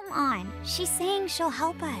 Boruto, come on. She's saying she'll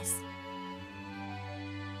help us.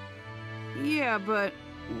 Yeah, but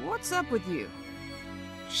what's up with you?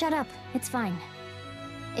 Shut up. It's fine.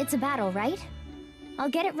 It's a battle, right? I'll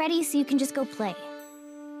get it ready so you can just go play.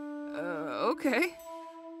 Okay.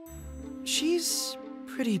 She's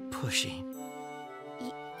pretty pushy.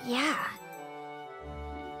 Yeah.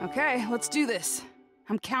 Okay, let's do this.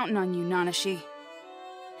 I'm counting on you, Nanashi.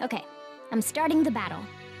 Okay, I'm starting the battle.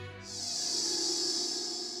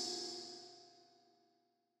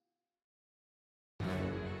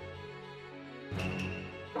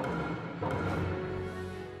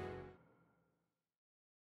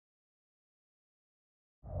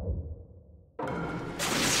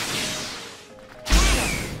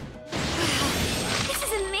 This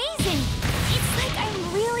is amazing! It's like I'm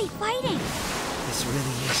really fighting. This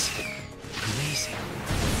really is amazing.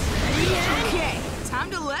 Okay, time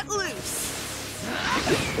to let loose.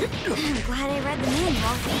 I'm glad I read the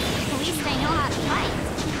manual. At least I know how to fight.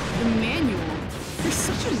 The manual? You're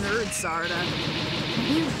such a nerd, Sarda. Are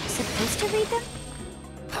you supposed to read them?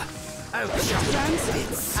 Sometimes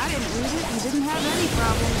I didn't read it and didn't have any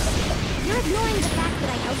problems. You're ignoring the fact that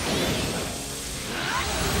I helped you.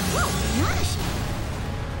 Whoa, Nanashi!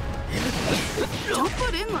 Don't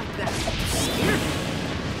butt in like that. You're scared.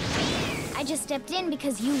 I just stepped in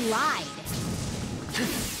because you lied.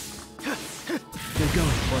 Good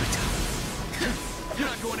going, Boruto. You're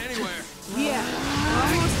not going anywhere. Yeah,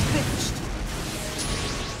 almost finished.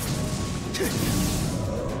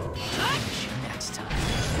 Next time.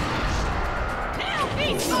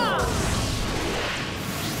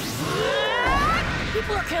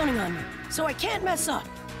 People are counting on me, so I can't mess up.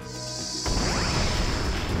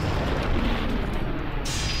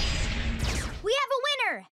 We have a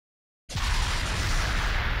winner!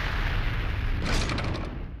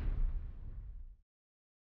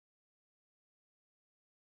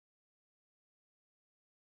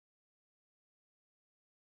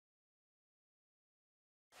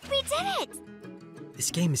 We did it! This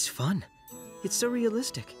game is fun. It's so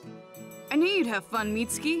realistic. I knew you'd have fun,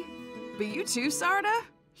 Mitsuki. But you too, Sarda?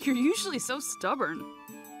 You're usually so stubborn.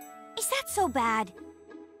 Is that so bad?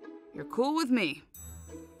 You're cool with me.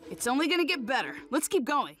 It's only gonna get better. Let's keep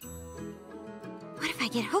going. What if I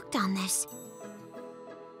get hooked on this?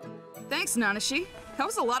 Thanks, Nanashi. That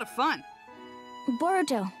was a lot of fun.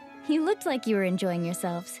 Boruto, you looked like you were enjoying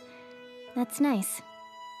yourselves. That's nice.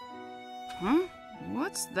 Huh?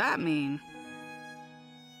 What's that mean?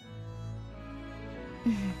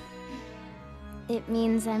 It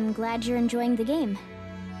means I'm glad you're enjoying the game.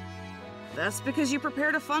 That's because you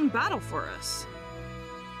prepared a fun battle for us.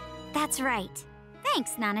 That's right.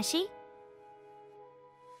 Thanks, Nanashi.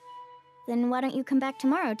 Then why don't you come back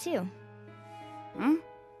tomorrow, too? Huh?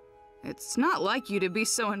 It's not like you to be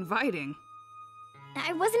so inviting.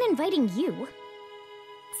 I wasn't inviting you.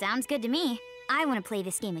 Sounds good to me. I want to play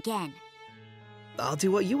this game again. I'll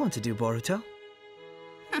do what you want to do, Boruto.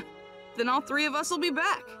 Then all three of us will be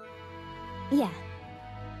back. Yeah.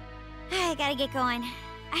 I gotta get going.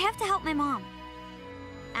 I have to help my mom.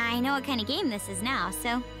 I know what kind of game this is now,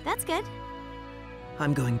 so that's good.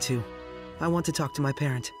 I'm going too. I want to talk to my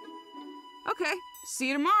parent. Okay, see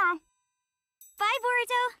you tomorrow. Bye,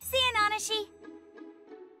 Boruto. See you, Nanashi.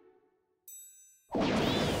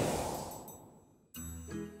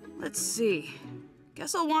 Let's see.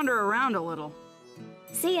 Guess I'll wander around a little.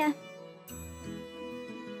 See ya.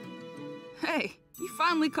 Hey, you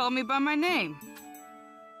finally called me by my name.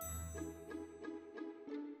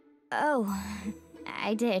 Oh,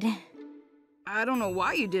 I did. I don't know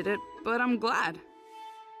why you did it, but I'm glad.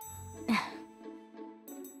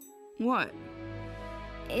 What?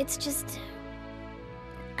 It's just...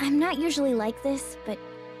 I'm not usually like this, but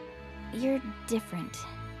you're different.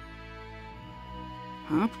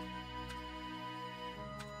 Huh?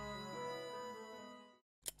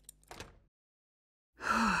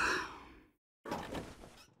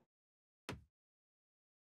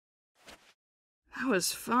 That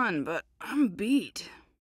was fun, but I'm beat.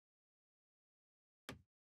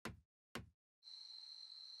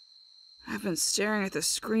 I've been staring at the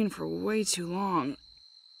screen for way too long.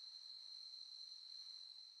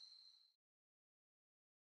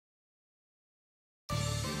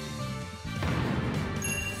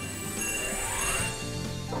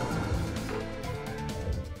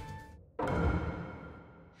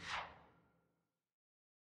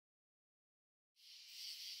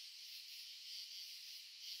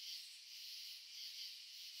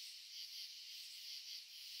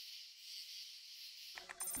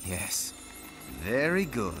 Yes. Very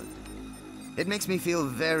good. It makes me feel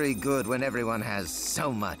very good when everyone has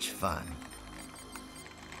so much fun.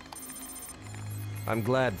 I'm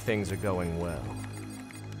glad things are going well.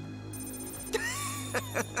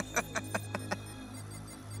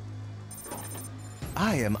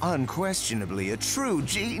 I am unquestionably a true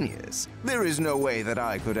genius. There is no way that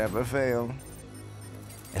I could ever fail.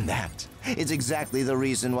 And that is exactly the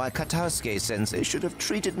reason why Katasuke-sensei should have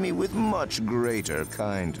treated me with much greater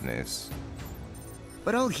kindness.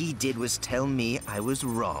 But all he did was tell me I was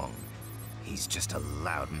wrong. He's just a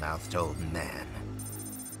loud-mouthed old man.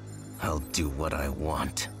 I'll do what I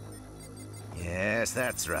want. Yes,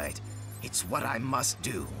 that's right. It's what I must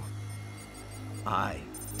do. I,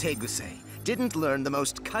 Teguse, didn't learn the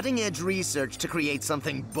most cutting-edge research to create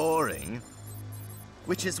something boring.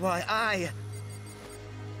 Which is why I...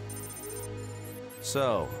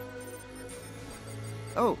 So?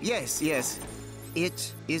 Oh, yes. Is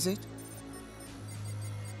it?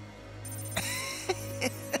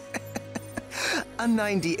 A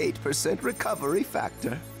 98% recovery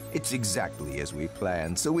factor. It's exactly as we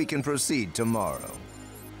planned, so we can proceed tomorrow.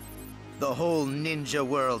 The whole ninja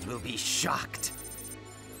world will be shocked.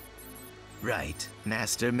 Right,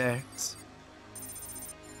 Master Mertz?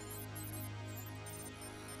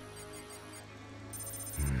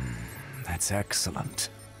 That's excellent.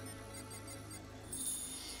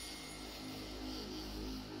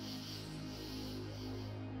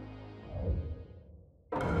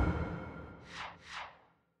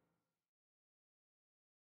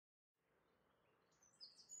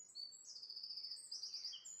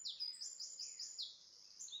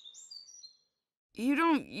 You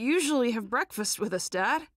don't usually have breakfast with us,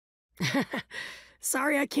 Dad.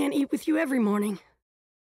 Sorry I can't eat with you every morning.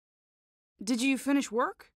 Did you finish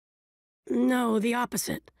work? No, the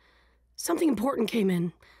opposite. Something important came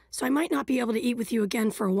in, so I might not be able to eat with you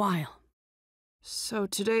again for a while. So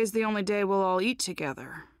today's the only day we'll all eat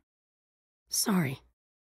together. Sorry.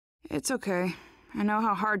 It's okay. I know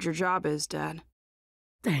how hard your job is, Dad.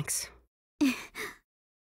 Thanks. That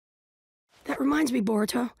reminds me,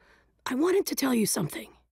 Boruto. I wanted to tell you something.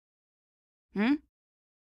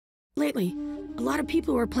 Lately, a lot of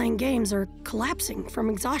people who are playing games are collapsing from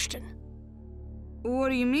exhaustion. What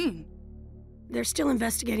do you mean? They're still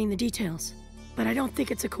investigating the details, but I don't think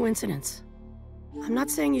it's a coincidence. I'm not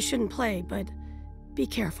saying you shouldn't play, but be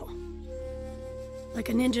careful. Like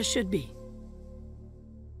a ninja should be.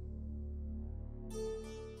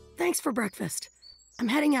 Thanks for breakfast. I'm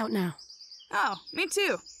heading out now. Oh, me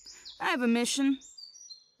too. I have a mission.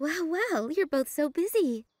 Wow, you're both so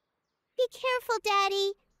busy. Be careful,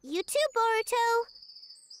 Daddy. You too, Boruto.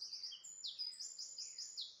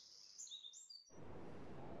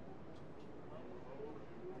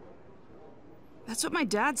 That's what my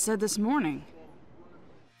dad said this morning.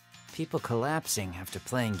 People collapsing after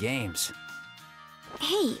playing games.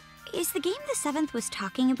 Hey, is the game the 7th was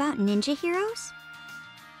talking about ninja heroes?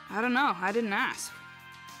 I don't know. I didn't ask.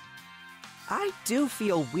 I do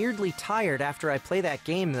feel weirdly tired after I play that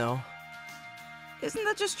game, though. Isn't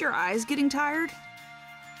that just your eyes getting tired?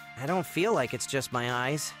 I don't feel like it's just my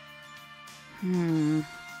eyes. Maybe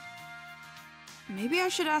I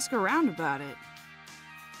should ask around about it.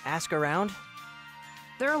 Ask around?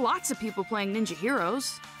 There are lots of people playing Ninja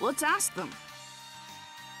Heroes. Let's ask them.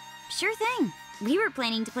 Sure thing. We were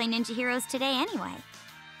planning to play Ninja Heroes today anyway.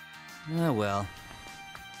 Oh well.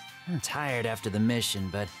 I'm tired after the mission,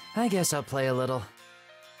 but I guess I'll play a little.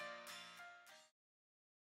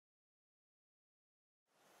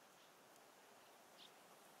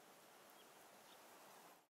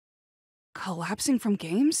 Collapsing from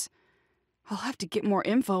games? I'll have to get more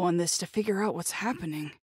info on this to figure out what's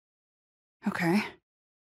happening. Okay.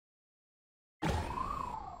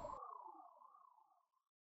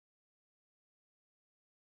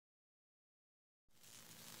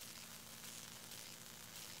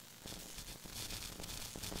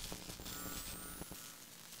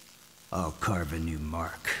 I'll carve a new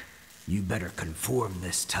mark. You better conform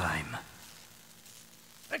this time.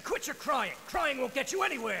 And quit your crying! Crying won't get you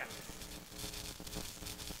anywhere!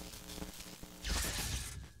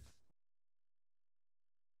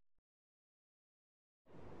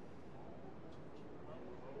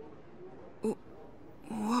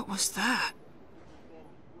 What was that?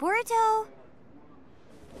 Boruto!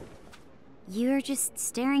 You're just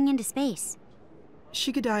staring into space.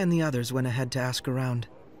 Shigadai and the others went ahead to ask around.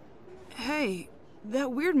 Hey,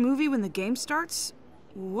 that weird movie when the game starts?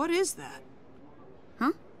 What is that?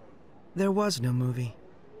 Huh? There was no movie.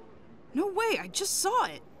 No way, I just saw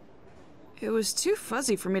it. It was too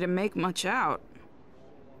fuzzy for me to make much out.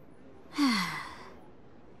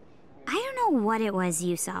 I don't know what it was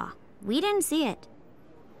you saw. We didn't see it.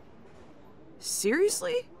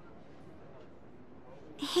 Seriously?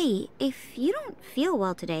 Hey, if you don't feel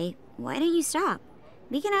well today, why don't you stop?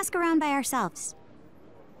 We can ask around by ourselves.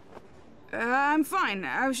 I'm fine.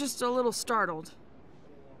 I was just a little startled.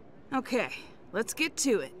 Okay, let's get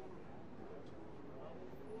to it.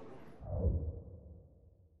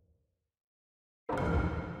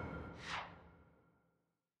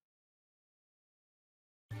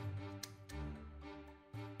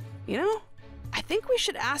 You know, I think we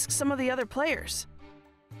should ask some of the other players.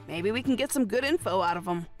 Maybe we can get some good info out of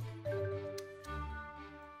them.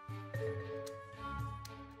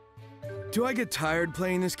 Do I get tired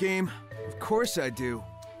playing this game? Of course I do.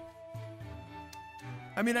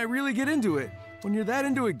 I mean, I really get into it. When you're that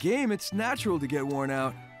into a game, it's natural to get worn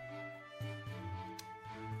out.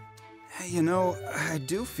 Hey, you know, I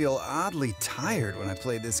do feel oddly tired when I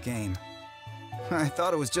play this game. I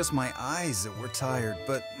thought it was just my eyes that were tired,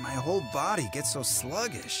 but my whole body gets so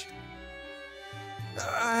sluggish.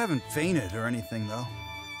 I haven't fainted or anything, though.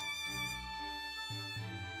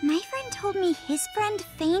 My friend told me his friend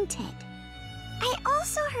fainted. I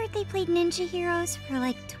also heard they played Ninja Heroes for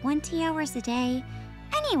like 20 hours a day.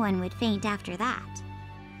 Anyone would faint after that.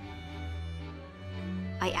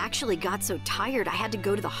 I actually got so tired I had to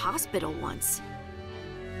go to the hospital once.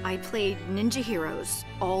 I played Ninja Heroes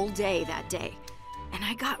all day that day, and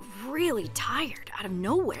I got really tired out of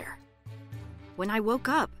nowhere. When I woke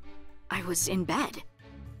up, I was in bed.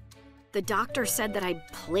 The doctor said that I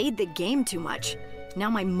played the game too much. Now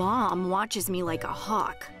my mom watches me like a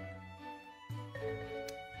hawk.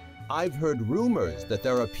 I've heard rumors that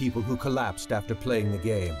there are people who collapsed after playing the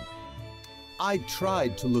game. I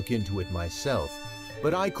tried to look into it myself,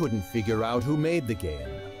 but I couldn't figure out who made the game.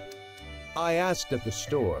 I asked at the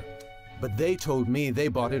store, but they told me they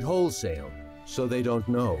bought it wholesale, so they don't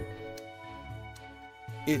know.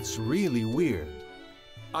 It's really weird.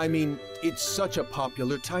 I mean, it's such a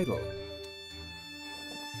popular title.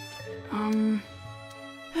 I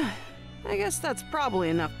guess that's probably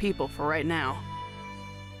enough people for right now.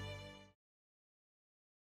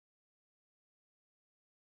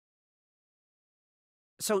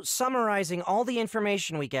 So, summarizing all the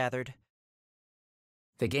information we gathered.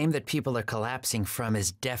 The game that people are collapsing from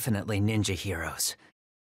is definitely Ninja Heroes.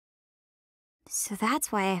 So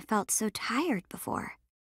that's why I felt so tired before.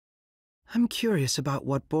 I'm curious about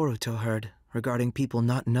what Boruto heard regarding people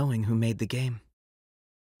not knowing who made the game.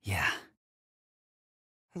 Yeah.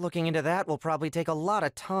 Looking into that will probably take a lot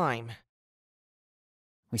of time.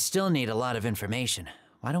 We still need a lot of information.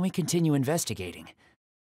 Why don't we continue investigating?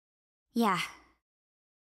 Yeah.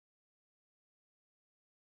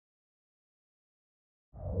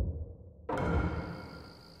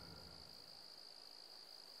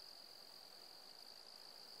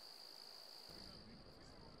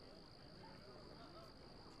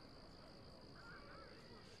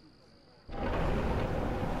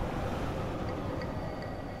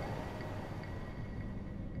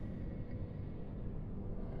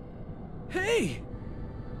 Hey!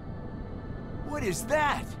 What is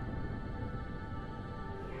that?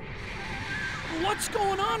 What's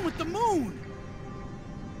going on with the moon?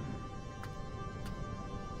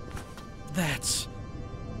 That's...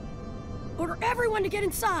 Order everyone to get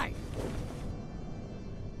inside!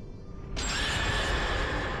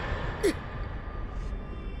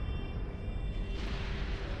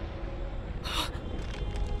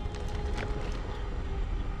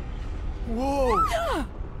 Whoa!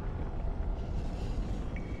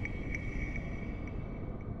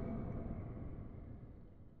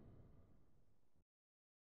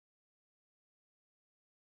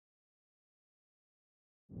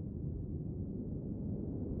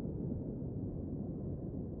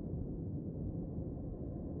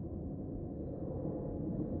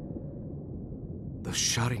 The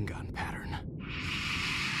Sharingan pattern.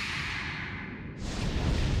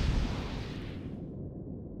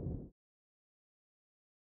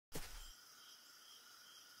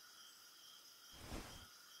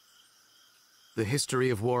 The history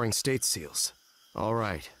of Warring State Seals. All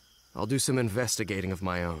right. I'll do some investigating of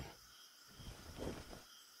my own.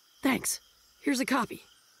 Thanks. Here's a copy.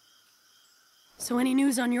 So any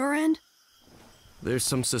news on your end? There's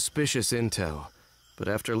some suspicious intel, but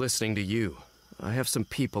after listening to you, I have some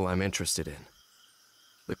people I'm interested in.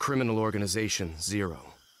 The criminal organization Zero.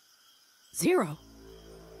 Zero?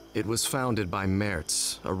 It was founded by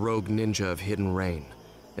Mertz, a rogue ninja of Hidden Rain,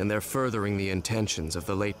 and they're furthering the intentions of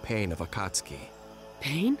the late Pain of Akatsuki.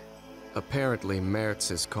 Pain? Apparently, Mertz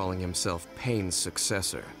is calling himself Pain's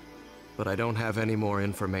successor, but I don't have any more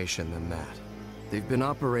information than that. They've been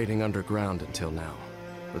operating underground until now.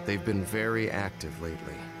 but they've been very active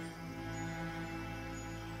lately.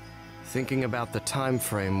 Thinking about the time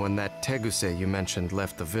frame when that Teguse you mentioned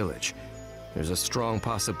left the village, there's a strong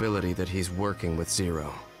possibility that he's working with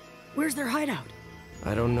Zero. Where's their hideout?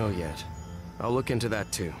 I don't know yet. I'll look into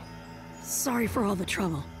that too. Sorry for all the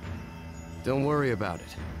trouble. Don't worry about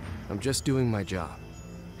it. I'm just doing my job.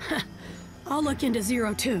 I'll look into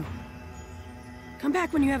Zero too. Come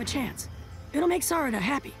back when you have a chance. It'll make Sarada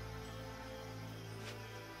happy.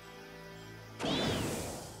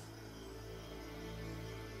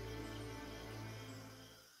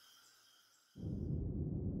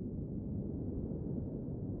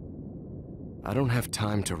 I don't have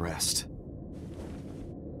time to rest.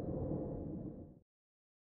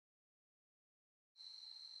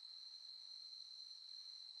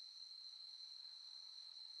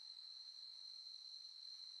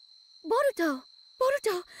 Boruto!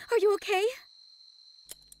 Boruto, are you okay?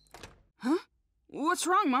 Huh? What's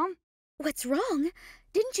wrong, Mom? What's wrong?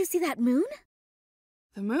 Didn't you see that moon?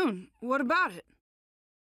 The moon? What about it?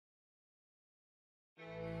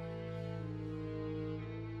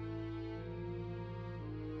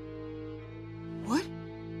 What?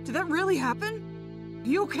 Did that really happen?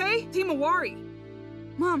 You okay? Himawari!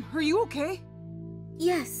 Mom, are you okay?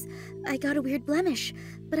 Yes, I got a weird blemish,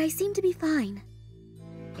 but I seem to be fine.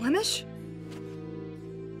 Blemish?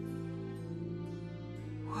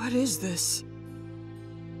 What is this?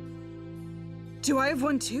 Do I have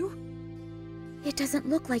one too? It doesn't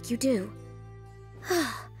look like you do.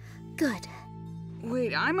 Good.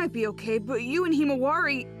 Wait, I might be okay, but you and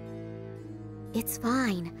Himawari... It's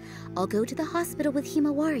fine. I'll go to the hospital with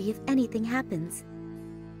Himawari if anything happens.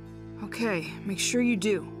 Okay, make sure you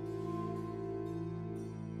do.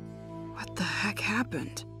 What the heck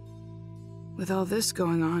happened? With all this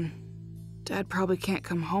going on, Dad probably can't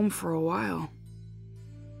come home for a while.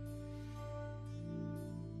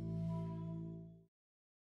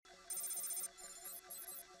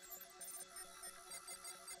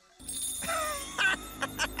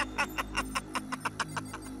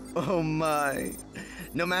 Oh my.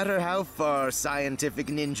 No matter how far scientific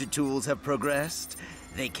ninja tools have progressed,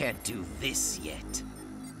 they can't do this yet.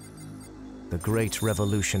 The great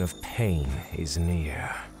revolution of pain is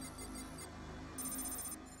near.